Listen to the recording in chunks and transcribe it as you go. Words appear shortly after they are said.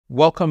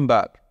Welcome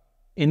back.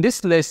 In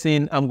this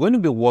lesson, I'm going to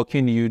be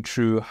walking you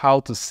through how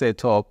to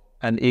set up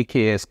an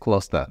AKS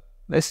cluster.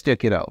 Let's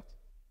check it out.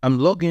 I'm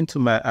logged into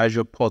my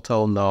Azure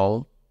portal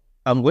now.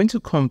 I'm going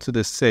to come to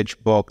the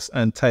search box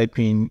and type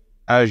in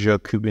Azure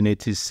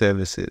Kubernetes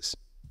Services.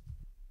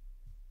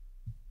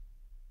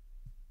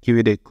 Give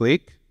it a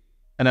click,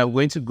 and I'm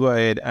going to go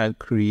ahead and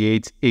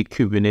create a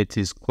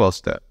Kubernetes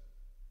cluster.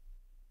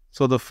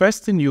 So the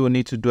first thing you will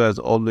need to do, as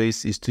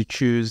always, is to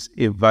choose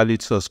a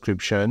valid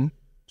subscription.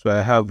 So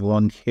I have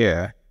one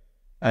here.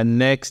 And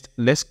next,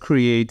 let's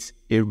create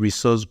a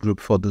resource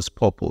group for this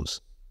purpose.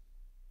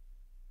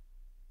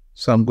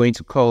 So I'm going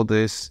to call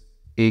this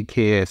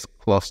AKS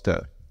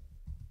cluster.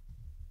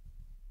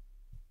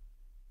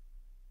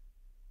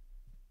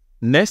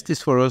 Next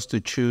is for us to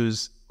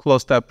choose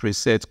cluster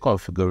preset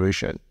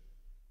configuration.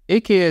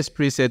 AKS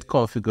preset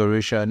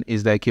configuration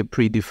is like a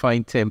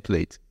predefined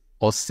template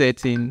or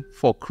setting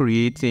for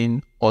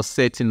creating or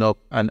setting up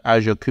an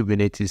Azure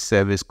Kubernetes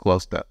service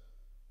cluster.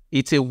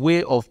 It's a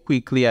way of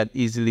quickly and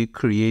easily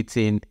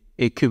creating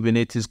a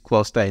Kubernetes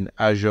cluster in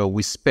Azure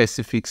with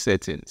specific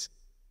settings.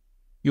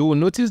 You will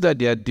notice that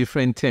there are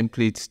different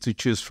templates to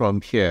choose from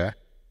here.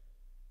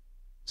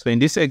 So in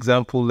this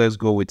example, let's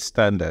go with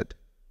standard.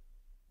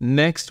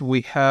 Next,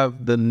 we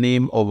have the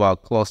name of our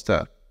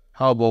cluster.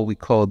 How about we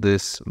call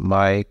this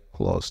my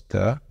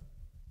cluster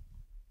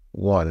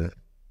 1?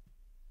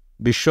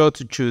 Be sure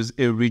to choose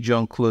a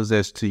region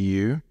closest to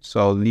you. So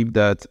I'll leave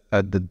that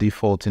at the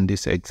default in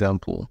this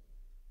example.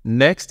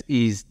 Next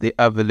is the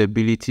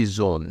availability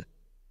zone.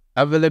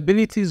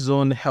 Availability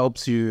zone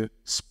helps you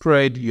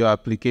spread your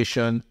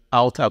application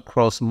out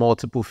across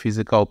multiple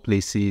physical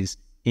places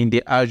in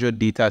the Azure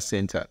data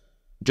center,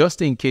 just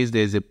in case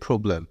there's a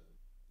problem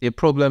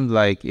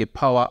like a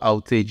power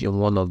outage in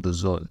one of the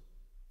zones.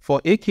 For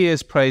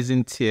AKS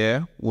pricing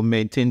tier, we'll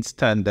maintain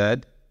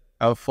standard,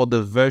 and for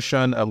the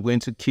version, I'm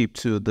going to keep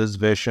to this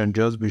version.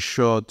 Just be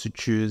sure to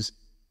choose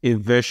a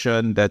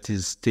version that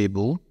is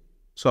stable.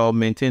 So I'll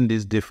maintain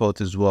this default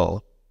as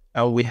well.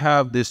 And we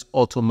have this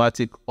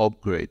automatic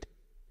upgrade.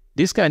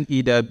 This can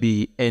either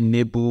be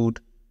enabled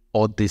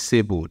or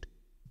disabled.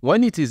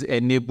 When it is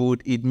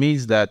enabled, it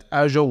means that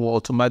Azure will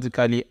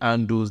automatically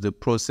handle the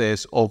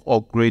process of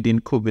upgrading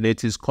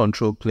Kubernetes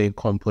control plane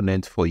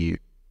component for you.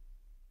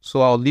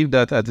 So I'll leave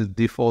that as a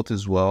default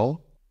as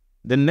well.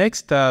 The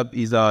next tab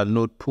is our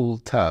node pool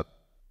tab.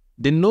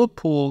 The node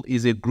pool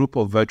is a group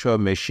of virtual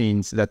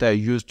machines that are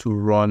used to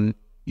run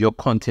your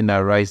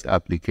containerized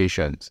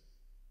applications.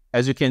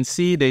 As you can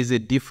see, there is a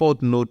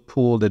default node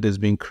pool that has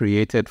been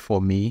created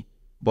for me,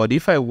 but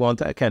if I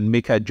want, I can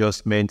make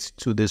adjustments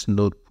to this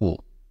node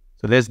pool.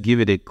 So let's give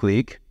it a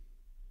click.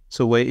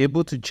 So we're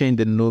able to change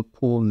the node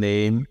pool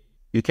name.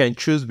 You can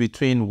choose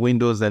between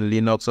Windows and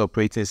Linux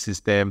operating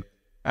system,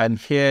 and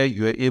here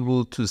you're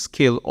able to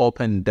scale up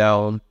and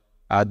down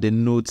the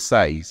node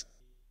size.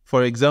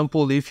 For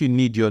example, if you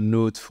need your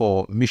node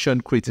for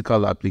mission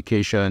critical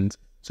applications,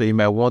 so you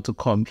might want to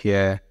come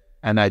here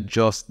and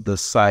adjust the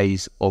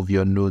size of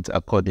your nodes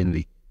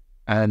accordingly.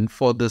 And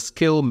for the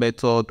scale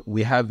method,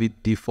 we have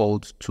it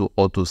default to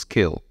auto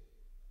scale.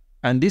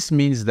 And this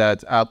means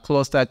that our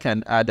cluster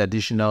can add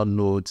additional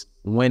nodes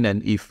when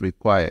and if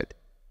required.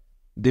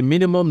 The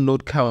minimum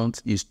node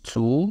count is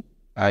 2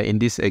 in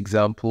this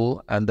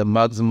example, and the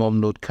maximum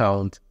node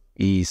count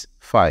is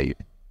 5.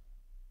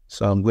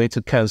 So I'm going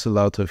to cancel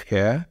out of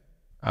here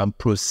and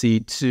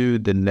proceed to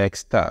the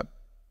next tab,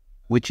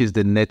 which is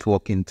the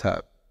networking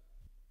tab.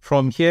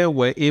 From here,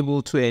 we're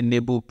able to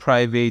enable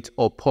private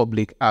or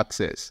public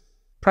access.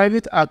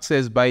 Private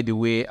access, by the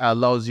way,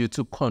 allows you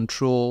to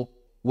control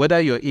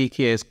whether your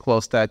AKS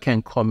cluster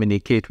can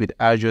communicate with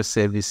Azure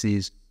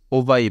services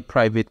over a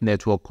private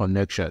network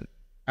connection,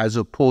 as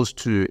opposed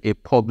to a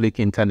public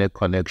internet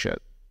connection.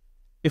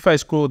 If I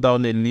scroll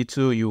down a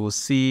little, you will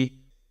see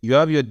you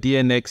have your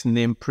DNS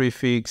name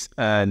prefix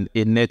and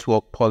a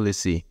network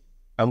policy.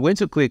 I'm going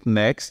to click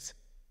Next,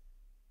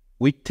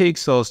 which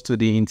takes us to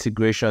the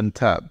integration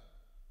tab.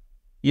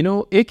 You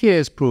know,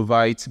 AKS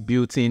provides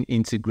built-in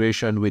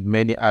integration with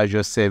many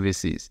Azure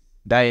services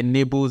that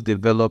enables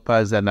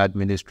developers and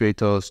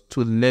administrators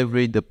to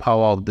leverage the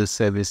power of these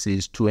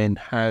services to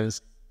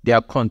enhance their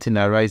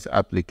containerized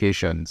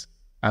applications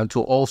and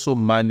to also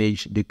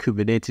manage the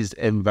Kubernetes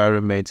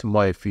environment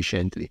more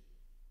efficiently.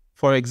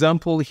 For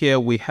example, here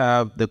we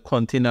have the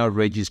container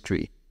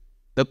registry.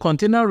 The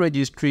container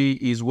registry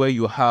is where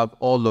you have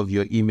all of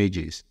your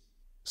images.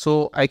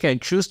 So I can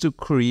choose to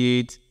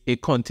create a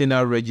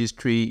container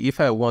registry if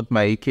I want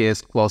my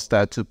AKS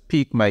cluster to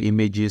pick my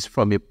images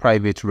from a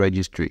private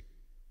registry.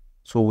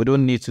 So we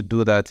don't need to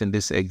do that in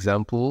this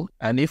example.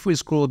 And if we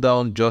scroll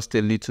down just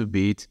a little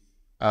bit,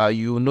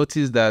 you'll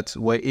notice that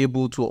we're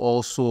able to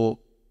also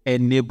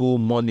enable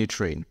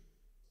monitoring.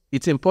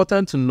 It's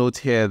important to note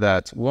here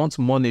that once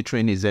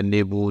monitoring is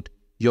enabled,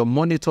 your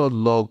monitored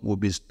log will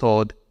be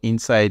stored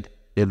inside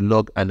the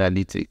log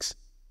analytics.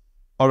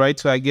 All right,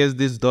 so I guess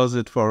this does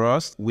it for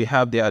us. We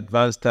have the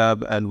advanced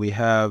tab and we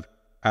have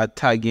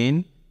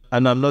tagging.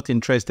 and I'm not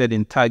interested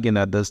in tagging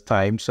at this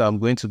time, so I'm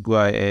going to go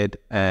ahead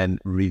and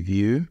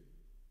review.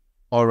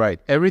 All right,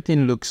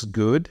 everything looks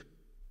good.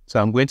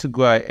 So I'm going to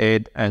go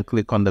ahead and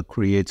click on the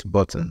Create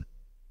button.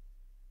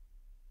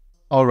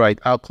 All right,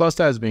 our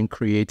cluster has been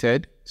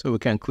created, so we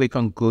can click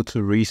on Go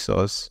to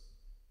Resource.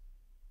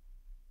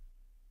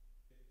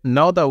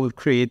 Now that we've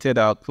created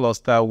our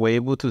cluster, we're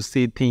able to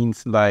see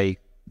things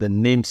like the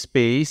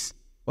namespace.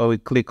 When we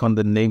click on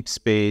the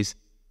namespace,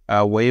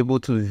 we're able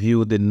to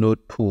view the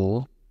node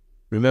pool.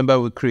 Remember,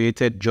 we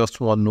created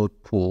just one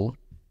node pool,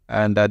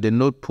 and the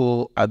node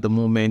pool at the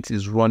moment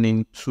is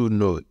running 2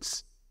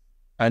 nodes.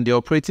 And the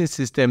operating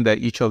system that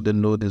each of the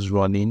nodes is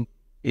running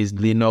is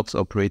Linux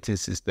operating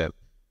system.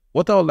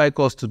 What I would like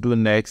us to do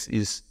next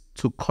is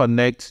to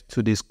connect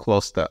to this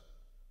cluster.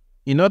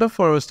 In order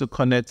for us to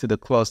connect to the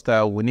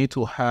cluster, we need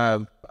to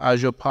have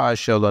Azure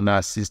PowerShell on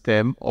our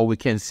system, or we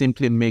can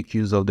simply make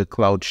use of the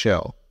Cloud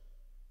Shell.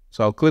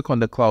 So I'll click on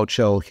the Cloud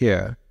Shell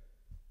here.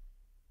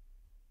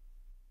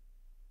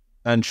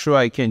 And sure,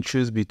 I can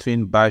choose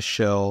between Bash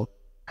Shell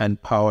and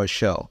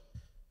PowerShell.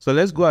 So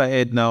let's go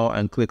ahead now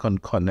and click on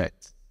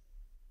Connect.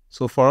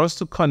 So for us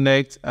to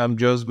connect, I'm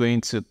just going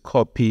to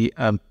copy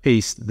and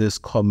paste this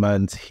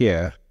command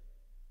here.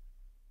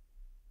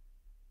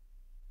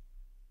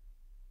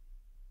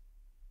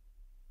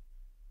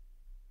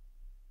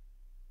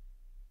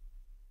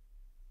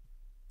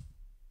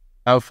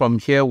 And from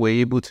here, we're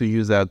able to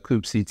use our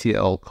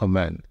kubectl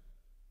command.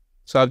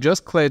 So I've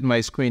just cleared my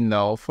screen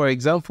now. For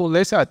example,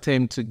 let's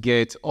attempt to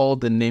get all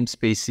the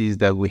namespaces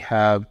that we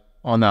have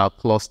on our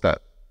cluster.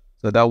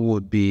 So that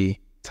would be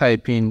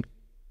typing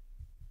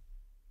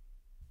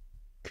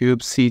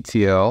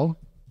kubectl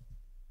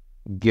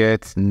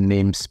get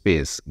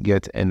namespace,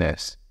 get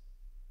ns.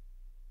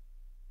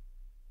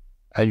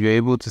 And you're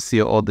able to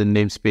see all the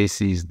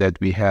namespaces that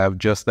we have,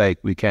 just like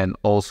we can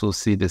also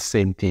see the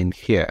same thing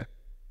here.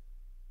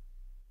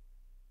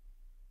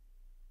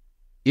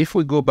 If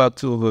we go back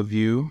to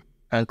overview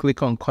and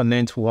click on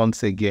connect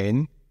once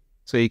again,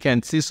 so you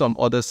can see some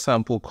other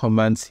sample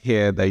commands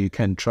here that you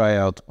can try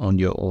out on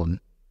your own.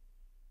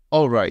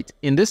 All right,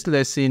 in this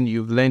lesson,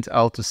 you've learned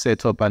how to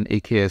set up an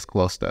AKS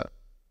cluster.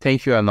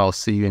 Thank you, and I'll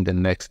see you in the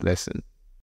next lesson.